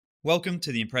Welcome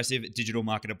to the Impressive Digital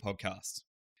Marketer Podcast.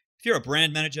 If you're a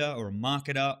brand manager or a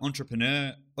marketer,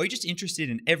 entrepreneur, or you're just interested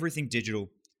in everything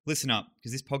digital, listen up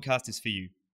because this podcast is for you.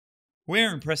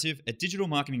 We're Impressive, a digital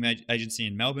marketing agency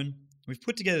in Melbourne. We've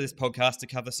put together this podcast to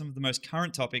cover some of the most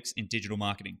current topics in digital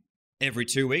marketing. Every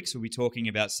 2 weeks, we'll be talking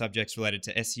about subjects related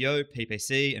to SEO,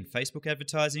 PPC, and Facebook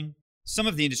advertising. Some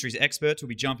of the industry's experts will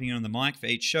be jumping in on the mic for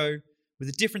each show with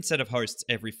a different set of hosts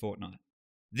every fortnight.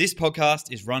 This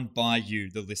podcast is run by you,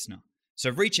 the listener. So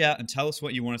reach out and tell us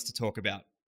what you want us to talk about.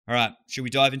 All right, should we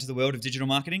dive into the world of digital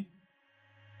marketing?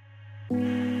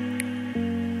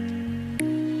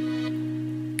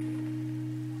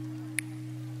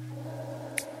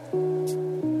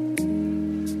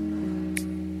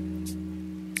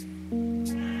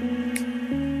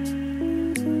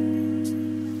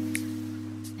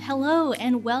 Hello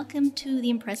and welcome to the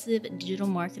Impressive Digital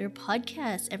Marketer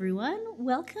Podcast, everyone.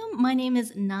 Welcome. My name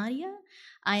is Nadia.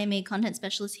 I am a content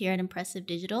specialist here at Impressive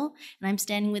Digital, and I'm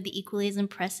standing with the equally as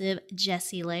impressive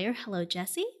Jesse Layer. Hello,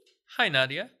 Jesse. Hi,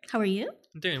 Nadia. How are you?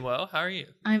 I'm doing well. How are you?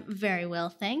 I'm very well,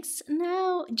 thanks.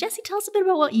 Now, Jesse, tell us a bit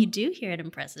about what you do here at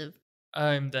Impressive.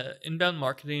 I'm the inbound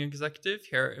marketing executive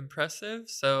here at Impressive,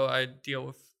 so I deal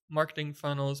with marketing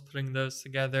funnels, putting those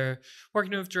together,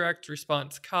 working with direct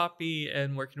response copy,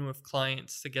 and working with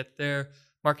clients to get their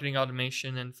marketing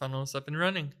automation and funnels up and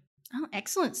running. Oh,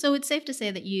 excellent. So it's safe to say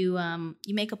that you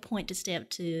make a point to stay up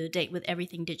to date with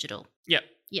everything digital. Yeah.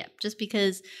 Yeah, just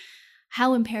because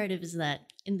how imperative is that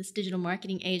in this digital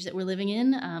marketing age that we're living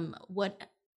in?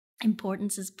 What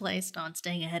importance is placed on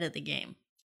staying ahead of the game?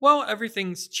 Well,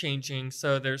 everything's changing,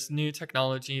 so there's new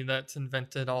technology that's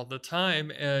invented all the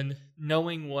time, and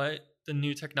knowing what the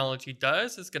new technology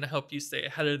does is going to help you stay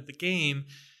ahead of the game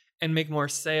and make more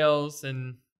sales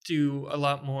and do a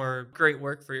lot more great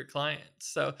work for your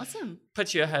clients. So Awesome.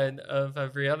 Put you ahead of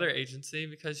every other agency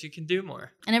because you can do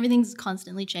more. And everything's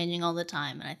constantly changing all the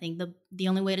time. And I think the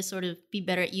only way to sort of be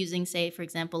better at using, say, for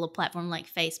example, a platform like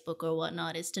Facebook or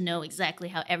whatnot is to know exactly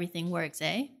how everything works,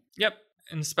 eh? Yep.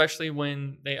 And especially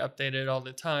when they update it all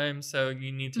the time. So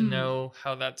you need to know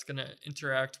how that's going to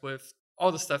interact with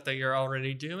all the stuff that you're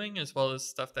already doing, as well as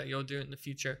stuff that you'll do in the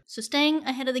future. So staying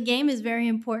ahead of the game is very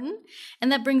important.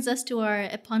 And that brings us to our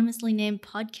eponymously named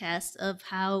podcast of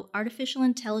how artificial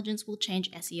intelligence will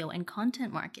change SEO and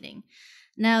content marketing.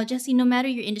 Now, Jesse, no matter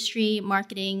your industry,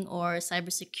 marketing or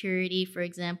cybersecurity, for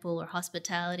example, or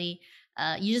hospitality,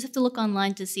 you just have to look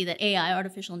online to see that AI,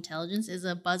 artificial intelligence, is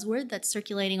a buzzword that's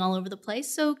circulating all over the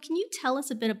place. So can you tell us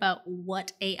a bit about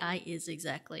what AI is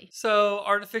exactly? So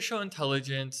artificial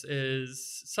intelligence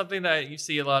is something that you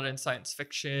see a lot in science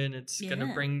fiction. It's going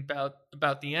to bring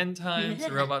about the end times.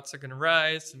 The robots are going to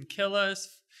rise and kill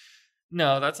us.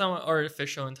 No, that's not what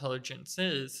artificial intelligence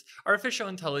is. Artificial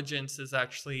intelligence is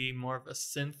actually more of a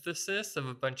synthesis of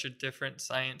a bunch of different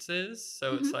sciences.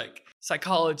 So it's like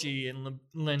psychology and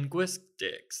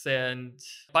linguistics and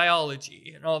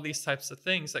biology and all these types of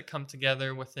things that come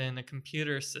together within a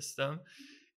computer system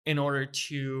in order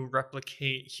to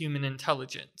replicate human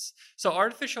intelligence. So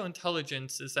artificial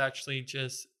intelligence is actually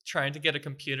just trying to get a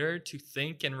computer to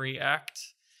think and react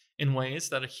in ways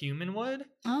that a human would.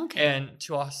 Okay. And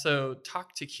to also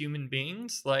talk to human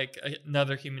beings like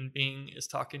another human being is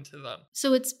talking to them.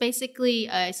 So it's basically,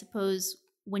 I suppose,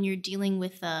 when you're dealing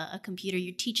with a computer,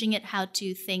 you're teaching it how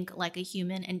to think like a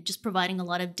human and just providing a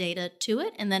lot of data to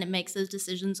it, and then it makes those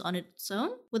decisions on its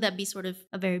own? Would that be sort of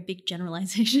a very big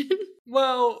generalization?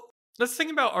 Well, let's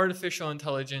think about artificial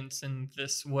intelligence in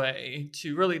this way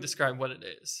to really describe what it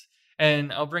is.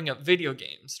 And I'll bring up video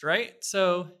games, right?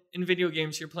 So in video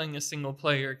games, you're playing a single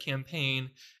player campaign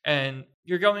and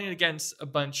you're going against a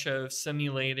bunch of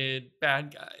simulated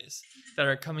bad guys that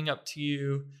are coming up to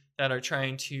you that are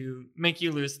trying to make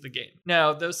you lose the game.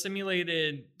 Now, those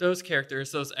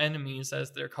characters, those enemies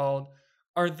as they're called,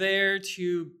 are there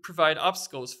to provide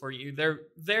obstacles for you. They're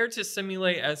there to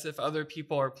simulate as if other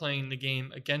people are playing the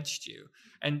game against you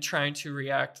and trying to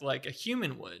react like a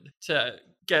human would to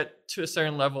get to a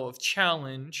certain level of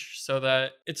challenge so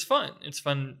that it's fun. It's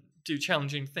fun to do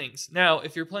challenging things. Now,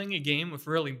 if you're playing a game with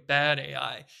really bad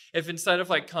AI, if instead of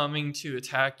like coming to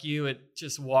attack you, it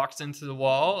just walks into the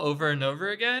wall over and over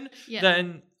again,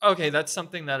 then okay, that's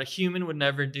something that a human would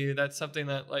never do. That's something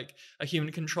that like a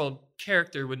human controlled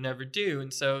character would never do.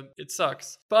 And so it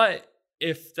sucks. But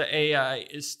if the AI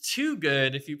is too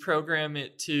good, if you program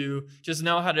it to just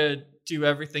know how to do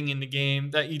everything in the game,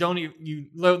 that you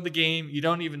load the game, you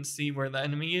don't even see where the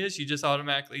enemy is, you just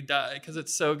automatically die because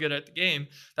it's so good at the game.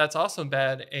 That's also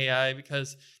bad AI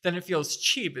because then it feels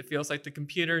cheap. It feels like the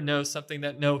computer knows something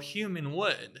that no human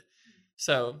would.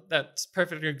 So that's a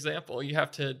perfect example. You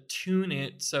have to tune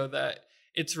it so that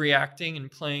it's reacting and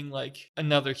playing like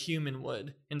another human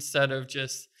would, instead of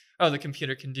just, oh, the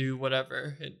computer can do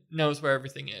whatever. It knows where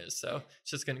everything is, so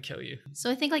it's just going to kill you. So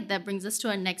I think like that brings us to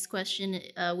our next question,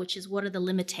 which is, what are the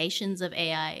limitations of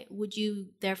AI? Would you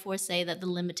therefore say that the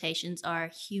limitations are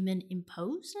human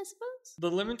imposed, I suppose?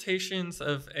 The limitations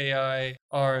of AI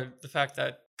are the fact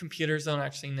that computers don't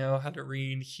actually know how to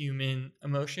read human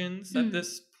emotions at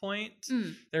this point.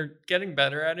 They're getting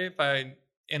better at it by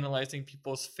analyzing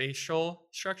people's facial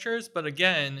structures. But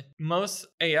again, most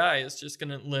AI is just going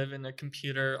to live in a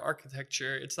computer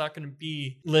architecture. It's not going to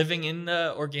be living in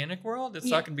the organic world. It's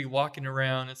not going to be walking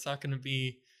around. It's not going to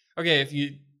be, okay, if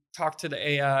you talk to the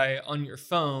AI on your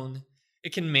phone,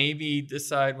 it can maybe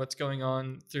decide what's going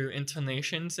on through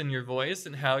intonations in your voice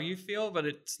and how you feel, but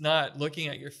it's not looking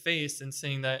at your face and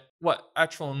seeing that what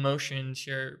actual emotions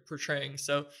you're portraying.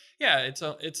 So yeah,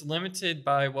 it's limited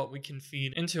by what we can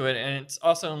feed into it, and it's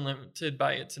also limited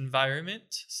by its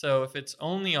environment. So if it's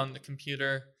only on the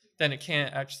computer, then it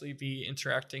can't actually be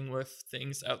interacting with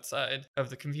things outside of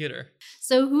the computer.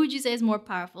 So who would you say is more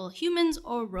powerful, humans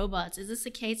or robots? Is this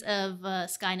a case of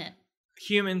Skynet?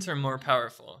 Humans are more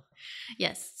powerful.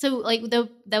 Yes. So like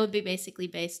that would be basically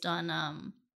based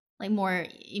on like more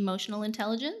emotional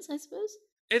intelligence, I suppose.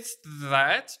 It's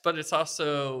that, but it's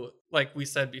also, like we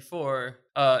said before,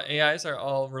 AIs are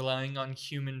all relying on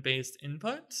human-based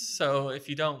inputs. So if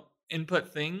you don't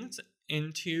input things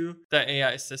into the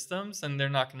AI systems, then they're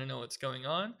not going to know what's going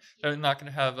on. They're not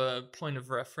going to have a point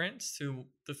of reference to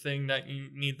the thing that you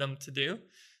need them to do.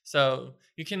 So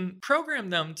you can program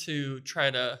them to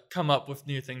try to come up with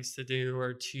new things to do,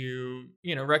 or to,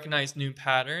 recognize new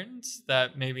patterns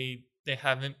that maybe they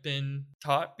haven't been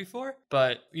taught before.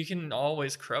 But you can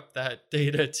always corrupt that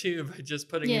data too by just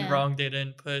putting in wrong data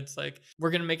inputs. Like, we're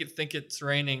going to make it think it's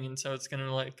raining, and so it's going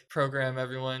to like program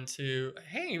everyone to,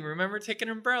 hey, remember, take an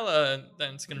umbrella, and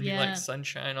then it's going to be like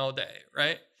sunshine all day,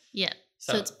 right? Yeah.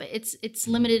 So it's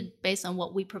limited based on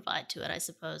what we provide to it, I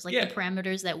suppose, like the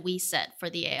parameters that we set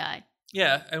for the AI.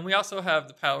 Yeah, and we also have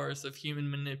the powers of human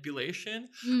manipulation.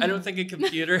 I don't think a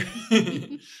computer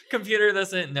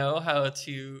doesn't know how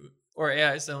to, or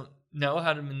AIs don't know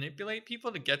how to manipulate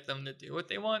people to get them to do what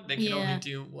they want. They can only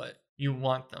do what you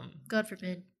want them. God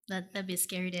forbid. That'd be a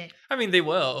scary day. I mean, they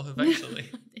will eventually.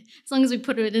 As long as we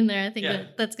put it in there, I think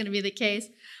that's going to be the case.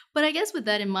 But I guess with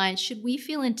that in mind, should we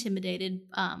feel intimidated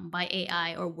by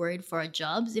AI or worried for our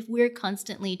jobs if we're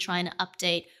constantly trying to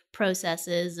update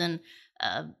processes? And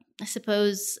I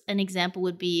suppose an example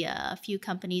would be a few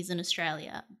companies in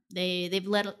Australia. They've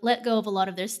let go of a lot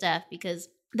of their staff because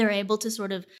they're able to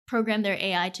sort of program their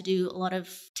AI to do a lot of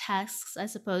tasks, I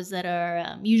suppose, that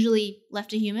are usually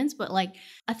left to humans. But like,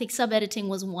 I think sub-editing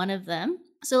was one of them.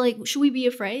 So like, should we be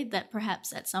afraid that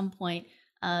perhaps at some point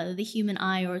the human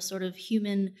eye or sort of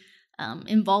human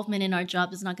involvement in our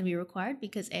job is not going to be required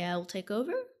because AI will take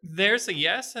over? There's a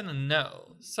yes and a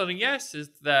no. So the yes is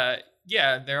that,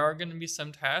 there are going to be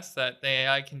some tasks that the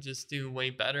AI can just do way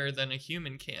better than a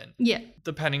human can. Yeah.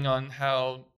 Depending on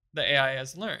how the AI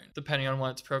has learned, depending on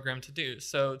what it's programmed to do.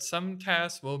 So some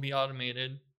tasks will be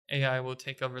automated. AI will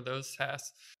take over those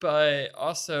tasks. But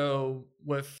also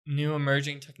with new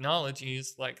emerging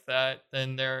technologies like that,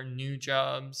 then there are new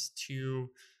jobs to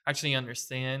actually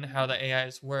understand how the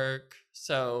AIs work.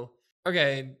 So,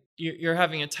 okay, you're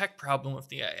having a tech problem with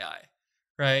the AI,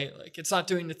 right? Like, it's not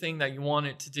doing the thing that you want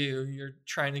it to do. You're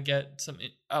trying to get some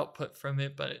output from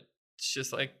it, but it's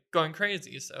just like going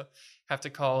crazy. So have to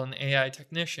call an AI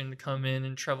technician to come in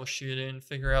and troubleshoot it and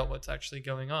figure out what's actually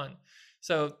going on.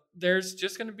 So there's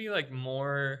just going to be like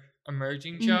more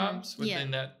emerging jobs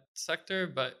within that sector.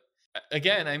 But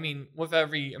again, I mean, with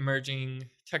every emerging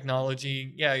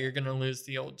technology, you're going to lose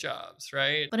the old jobs,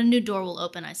 right? But a new door will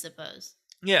open, I suppose.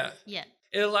 Yeah.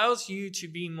 It allows you to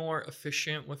be more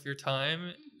efficient with your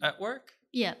time at work.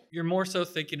 Yeah. You're more so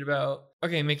thinking about,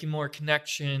 making more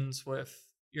connections with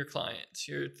your clients.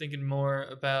 You're thinking more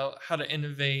about how to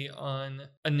innovate on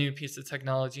a new piece of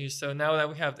technology. So now that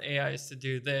we have the AIs to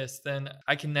do this, then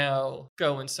I can now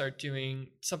go and start doing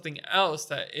something else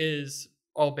that is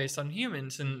all based on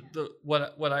humans. And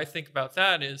what I think about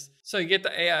that is, so you get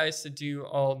the AIs to do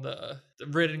all the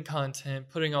written content,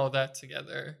 putting all that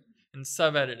together and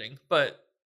sub-editing. But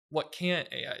what can't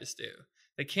AIs do?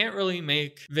 They can't really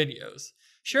make videos.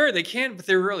 Sure, they can, but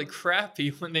they're really crappy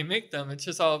when they make them. It's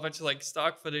just all a bunch of like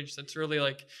stock footage that's really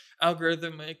like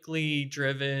algorithmically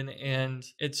driven, and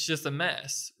it's just a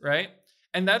mess, right?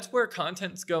 And that's where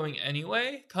content's going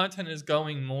anyway. Content is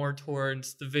going more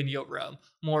towards the video realm,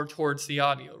 more towards the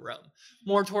audio realm,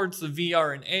 more towards the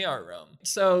VR and AR realm.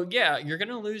 So yeah, you're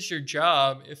gonna lose your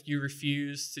job if you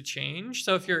refuse to change.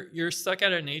 So if you're stuck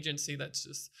at an agency that's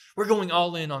just, we're going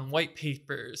all in on white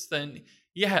papers, then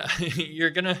yeah,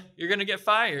 you're gonna get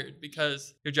fired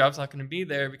because your job's not gonna be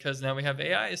there because now we have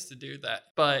AIs to do that.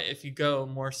 But if you go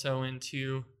more so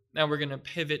into, now we're going to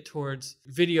pivot towards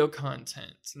video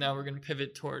content. Now we're going to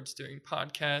pivot towards doing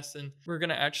podcasts, and we're going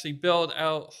to actually build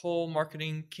out whole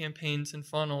marketing campaigns and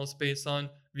funnels based on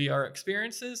VR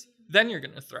experiences. Then you're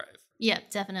going to thrive. Yeah,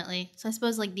 definitely. So I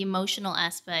suppose like the emotional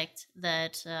aspect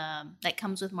that that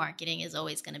comes with marketing is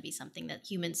always going to be something that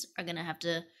humans are going to have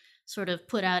to sort of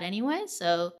put out anyway.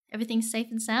 So everything's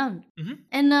safe and sound. Mm-hmm.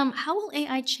 And how will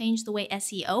AI change the way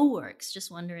SEO works?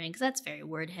 Just wondering, because that's very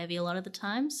word heavy a lot of the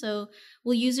time. So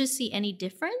will users see any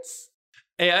difference?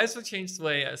 AIs will change the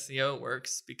way SEO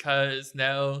works because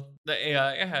now the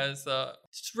AI has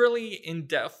just really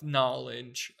in-depth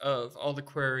knowledge of all the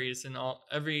queries and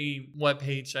every web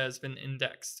page that has been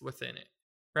indexed within it,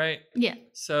 right? Yeah.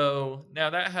 So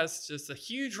now that has just a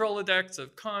huge Rolodex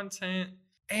of content,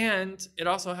 and it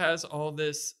also has all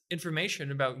this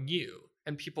information about you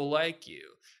and people like you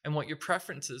and what your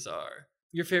preferences are,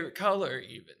 your favorite color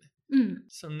even.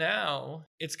 So now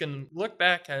it's going to look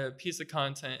back at a piece of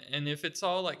content, and if it's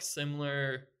all like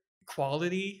similar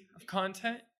quality of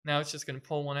content, now it's just going to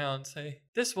pull one out and say,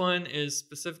 this one is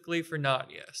specifically for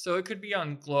Nadia. So it could be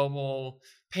on global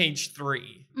page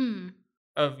 3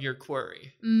 of your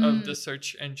query of the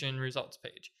search engine results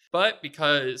page. But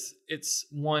because it's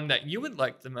one that you would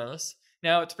like the most,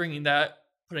 now it's putting that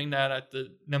at the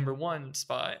number 1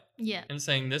 spot. Yeah. And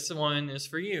saying this one is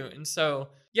for you. And so,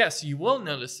 yes, you will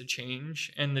notice a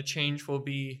change, and the change will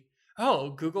be, oh,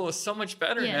 Google is so much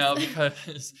better now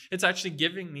because it's actually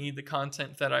giving me the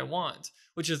content that I want,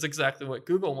 which is exactly what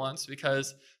Google wants,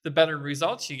 because the better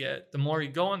results you get, the more you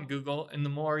go on Google and the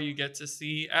more you get to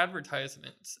see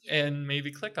advertisements and maybe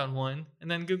click on one,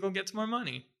 and then Google gets more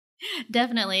money.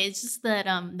 Definitely. It's just that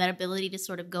that ability to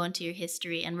sort of go into your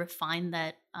history and refine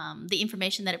that the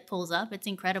information that it pulls up. It's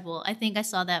incredible. I think I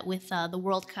saw that with the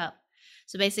World Cup.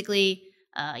 So basically,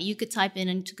 you could type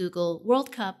into Google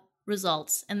World Cup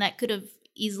results, and that could have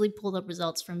easily pulled up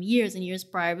results from years and years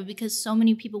prior. But because so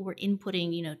many people were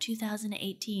inputting,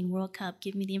 2018 World Cup,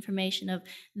 give me the information of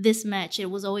this match, it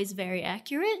was always very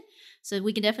accurate. So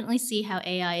we can definitely see how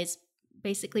AI is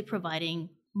basically providing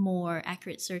more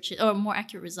accurate searches or more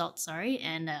accurate results,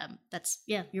 and that's,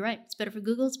 yeah, you're right, it's better for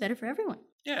Google, it's better for everyone.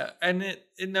 Yeah, and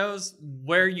it knows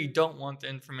where you don't want the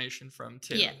information from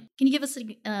too. Yeah. Can you give us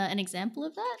an example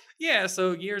of that? Yeah,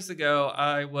 so years ago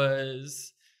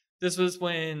this was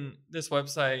when this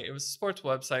website, it was a sports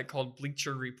website called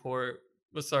Bleacher Report,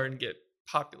 was starting to get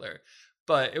popular.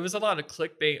 But it was a lot of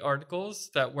clickbait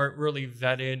articles that weren't really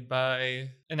vetted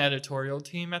by an editorial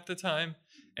team at the time.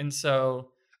 And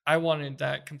so I wanted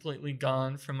that completely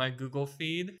gone from my Google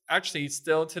feed. Actually,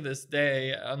 still to this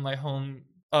day, on my home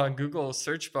Google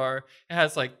search bar, it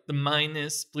has like the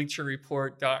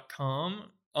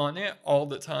 -bleacherreport.com on it all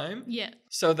the time. Yeah.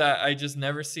 So that I just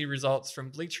never see results from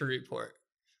Bleacher Report.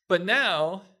 But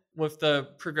now, with the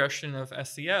progression of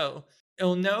SEO,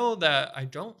 it'll know that I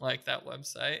don't like that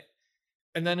website,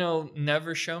 and then it'll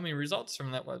never show me results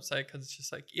from that website because it's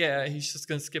just like, yeah, he's just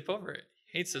going to skip over it.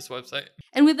 Hates this website.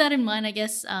 And with that in mind, I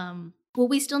guess, will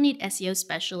we still need SEO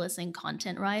specialists and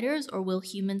content writers, or will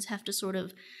humans have to sort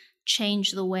of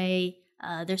change the way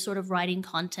they're sort of writing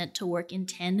content to work in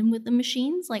tandem with the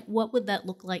machines? Like, what would that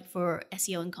look like for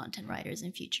SEO and content writers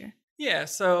in future? Yeah,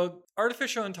 so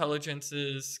artificial intelligence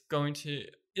is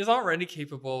already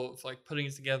capable of like putting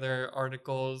together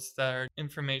articles that are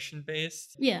information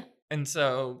based. Yeah. And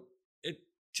so it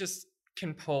just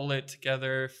can pull it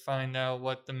together, find out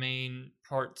what the main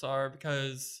parts are,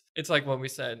 because it's like what we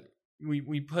said,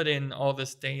 we put in all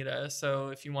this data. So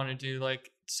if you want to do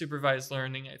like supervised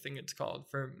learning, I think it's called,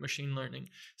 for machine learning.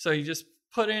 So you just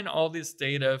put in all this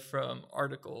data from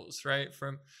articles, right?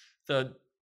 From the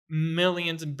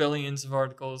millions and billions of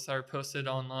articles that are posted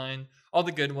online, all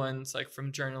the good ones, like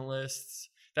from journalists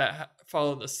that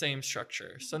follow the same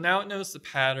structure. So now it knows the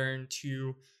pattern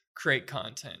to create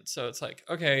content. So it's like,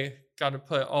 okay, got to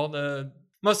put all the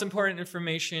most important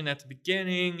information at the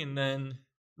beginning, and then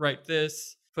write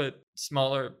this, put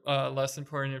smaller, less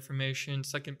important information,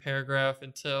 second paragraph,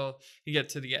 until you get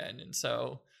to the end. And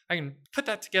so I can put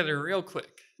that together real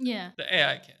quick. Yeah. The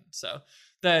AI can. So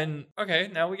then, okay,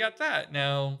 now we got that.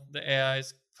 Now the AI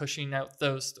is pushing out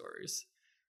those stories.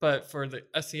 But for the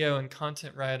SEO and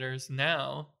content writers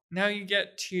now you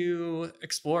get to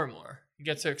explore more. You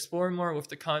get to explore more with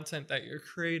the content that you're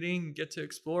creating. You get to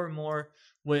explore more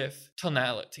with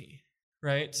tonality,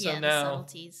 right? So Yeah, the now,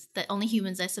 subtleties that only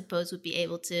humans, I suppose, would be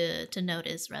able to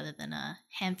notice rather than a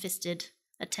ham-fisted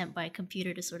attempt by a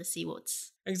computer to sort of see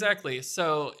what's... exactly.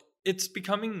 So it's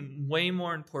becoming way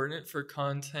more important for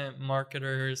content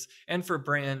marketers and for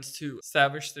brands to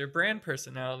establish their brand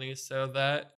personality so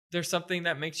that there's something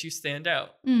that makes you stand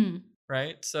out.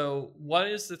 Right? So what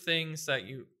are the things that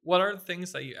you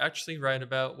actually write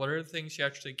about? What are the things you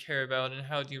actually care about, and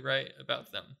how do you write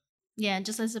about them? Yeah,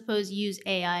 just I suppose use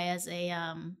AI as a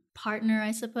partner,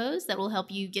 I suppose, that will help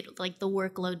you get like the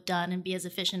workload done and be as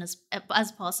efficient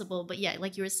as possible. But yeah,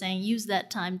 like you were saying, use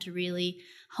that time to really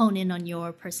hone in on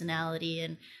your personality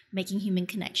and making human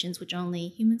connections, which only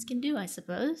humans can do, I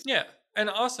suppose. Yeah. And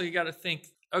also you got to think,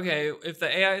 okay, if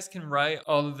the AIs can write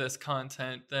all of this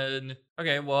content, then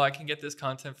okay, well, I can get this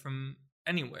content from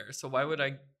anywhere. So why would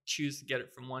I choose to get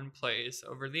it from one place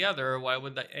over the other? Or why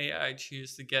would the AI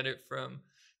choose to get it from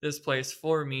this place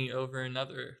for me over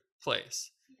another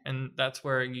place? And that's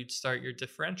where you'd start your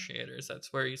differentiators.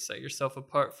 That's where you set yourself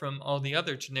apart from all the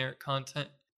other generic content.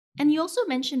 And you also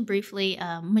mentioned briefly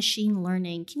machine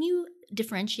learning. Can you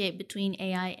differentiate between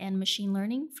AI and machine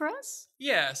learning for us?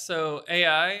 Yeah, so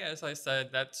AI, as I said,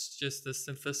 that's just the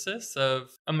synthesis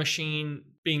of a machine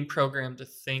being programmed to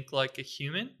think like a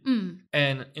human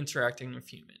and interacting with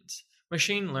humans.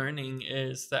 Machine learning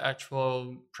is the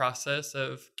actual process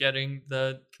of getting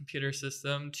the computer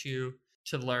system to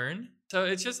learn. So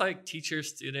it's just like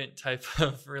teacher-student type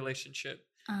of relationship.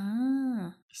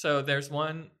 So there's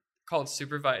one called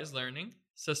supervised learning.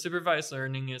 So supervised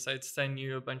learning is I'd send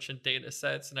you a bunch of data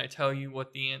sets and I tell you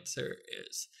what the answer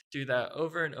is. Do that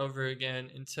over and over again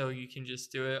until you can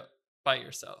just do it by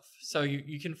yourself. So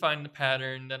you can find the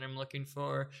pattern that I'm looking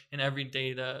for in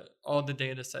all the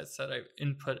data sets that I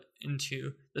input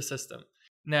into the system.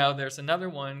 Now there's another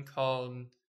one called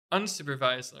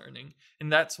unsupervised learning,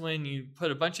 and that's when you put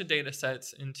a bunch of data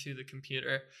sets into the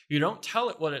computer. You don't tell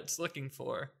it what it's looking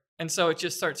for, and so it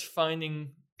just starts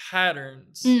finding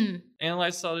patterns,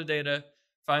 analyzes all the data,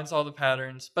 finds all the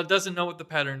patterns, but doesn't know what the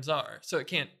patterns are. So it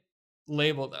can't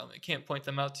label them. It can't point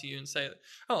them out to you and say,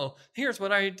 oh, here's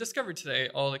what I discovered today.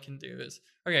 All it can do is,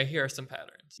 okay, here are some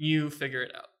patterns. You figure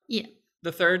it out. Yeah.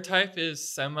 The third type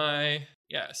is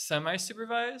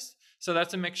semi-supervised. So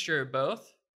that's a mixture of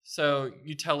both. So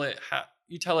you tell it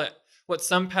what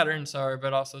some patterns are,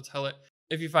 but also tell it,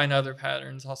 if you find other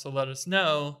patterns, also let us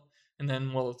know. And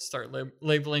then we'll start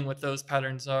labeling what those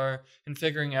patterns are and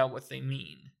figuring out what they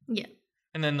mean. Yeah.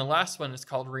 And then the last one is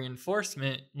called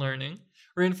reinforcement learning.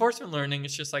 Reinforcement learning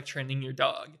is just like training your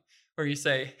dog, where you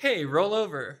say, hey, roll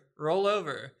over, roll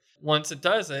over. Once it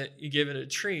does it, you give it a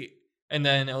treat, and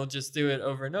then it'll just do it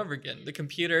over and over again. The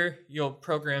computer, you'll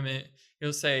program it.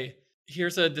 You'll say,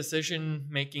 here's a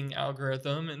decision-making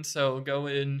algorithm, and so go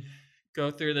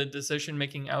through the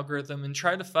decision-making algorithm and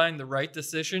try to find the right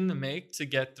decision to make to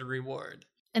get the reward.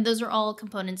 And those are all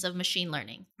components of machine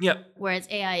learning. Yep. Whereas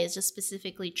AI is just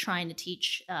specifically trying to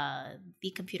teach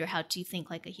the computer how to think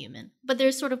like a human. But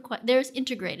they're sort of they're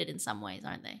integrated in some ways,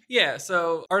 aren't they? Yeah.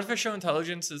 So artificial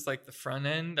intelligence is like the front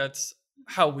end. That's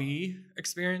how we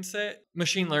experience it.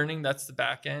 Machine learning, that's the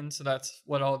back end. So that's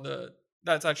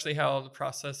actually how all the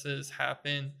processes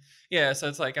happen. Yeah. So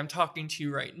it's like I'm talking to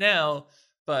you right now,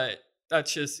 but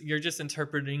you're just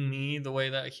interpreting me the way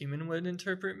that a human would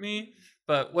interpret me.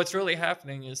 But what's really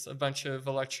happening is a bunch of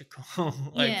electrical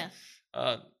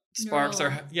sparks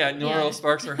neural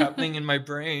sparks are happening in my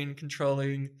brain,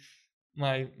 controlling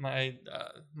my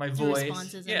voice,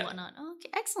 responses and whatnot. Oh, okay,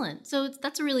 excellent. So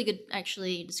that's a really good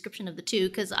actually description of the two,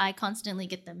 because I constantly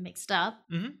get them mixed up.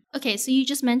 Okay, so you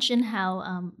just mentioned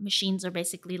how machines are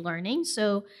basically learning.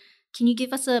 So can you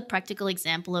give us a practical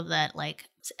example of that, like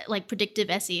predictive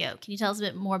SEO? Can you tell us a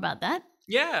bit more about that?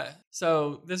 Yeah.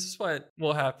 So this is what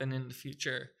will happen in the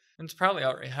future. And it's probably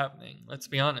already happening, let's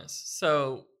be honest.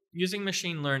 So using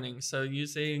machine learning, so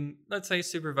using, let's say,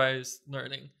 supervised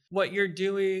learning, what you're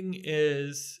doing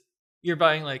is you're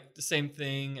buying like the same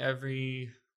thing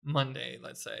every Monday,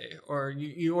 let's say, or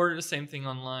you order the same thing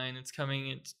online. It's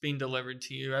being delivered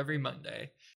to you every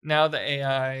Monday. Now the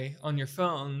AI on your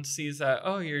phone sees that,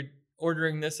 oh, you're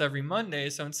ordering this every Monday.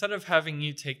 So instead of having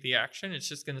you take the action, it's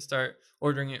just going to start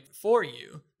ordering it for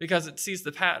you because it sees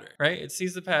the pattern, right? It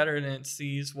sees the pattern and it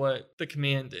sees what the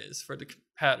command is for the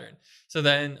pattern. So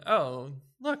then, oh,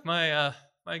 look, my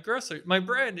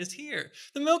bread is here.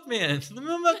 The milkman's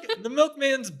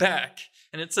back,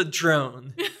 and it's a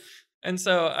drone. And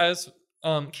so as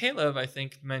Caleb, I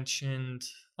think, mentioned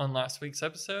on last week's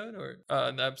episode, or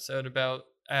the episode about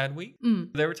Adweek.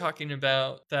 Mm. They were talking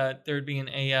about that there'd be an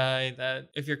AI that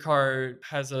if your car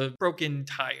has a broken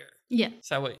tire, Yeah. is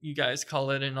that what you guys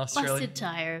call it in Australia? Busted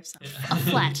tire or something. Yeah. A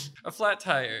flat. A flat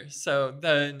tire. So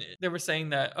then they were saying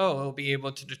that, it'll be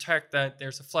able to detect that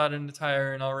there's a flat in the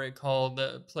tire and already call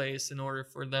the place in order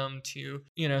for them to,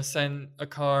 send a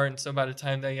car. And so by the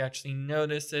time they actually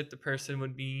notice it, the person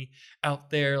would be out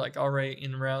there, like already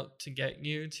en route to get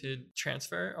you to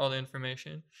transfer all the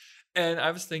information. And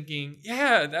I was thinking,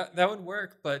 yeah, that would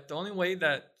work. But the only way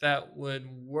that would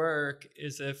work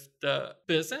is if the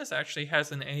business actually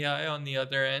has an AI on the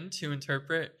other end to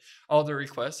interpret all the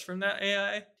requests from that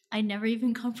AI. I never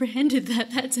even comprehended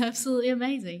that. That's absolutely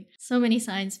amazing. So many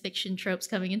science fiction tropes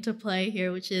coming into play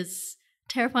here, which is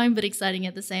terrifying but exciting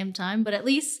at the same time. But at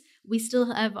least we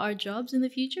still have our jobs in the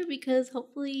future because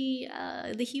hopefully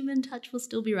the human touch will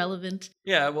still be relevant.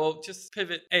 Yeah, well, just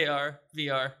pivot AR,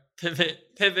 VR.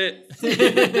 Pivot.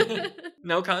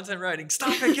 No content writing.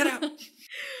 Stop it. Get out.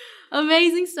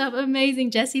 Amazing stuff. Amazing.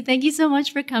 Jesse, thank you so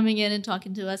much for coming in and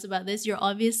talking to us about this. You're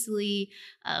obviously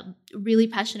really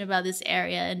passionate about this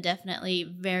area and definitely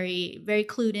very, very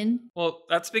clued in. Well,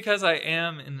 that's because I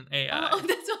am in AI. Oh,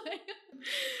 that's why.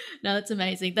 No, that's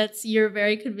amazing. You're a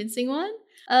very convincing one.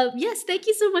 Yes, thank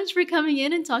you so much for coming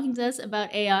in and talking to us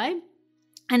about AI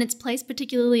and its place,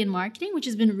 particularly in marketing, which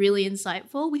has been really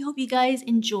insightful. We hope you guys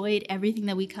enjoyed everything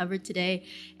that we covered today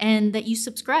and that you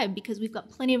subscribe because we've got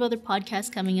plenty of other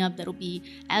podcasts coming up that'll be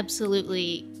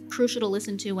absolutely crucial to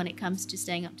listen to when it comes to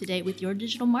staying up to date with your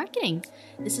digital marketing.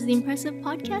 This is the Impressive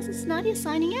Podcast. It's Nadia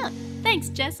signing out. Thanks,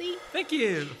 Jesse. Thank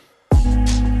you.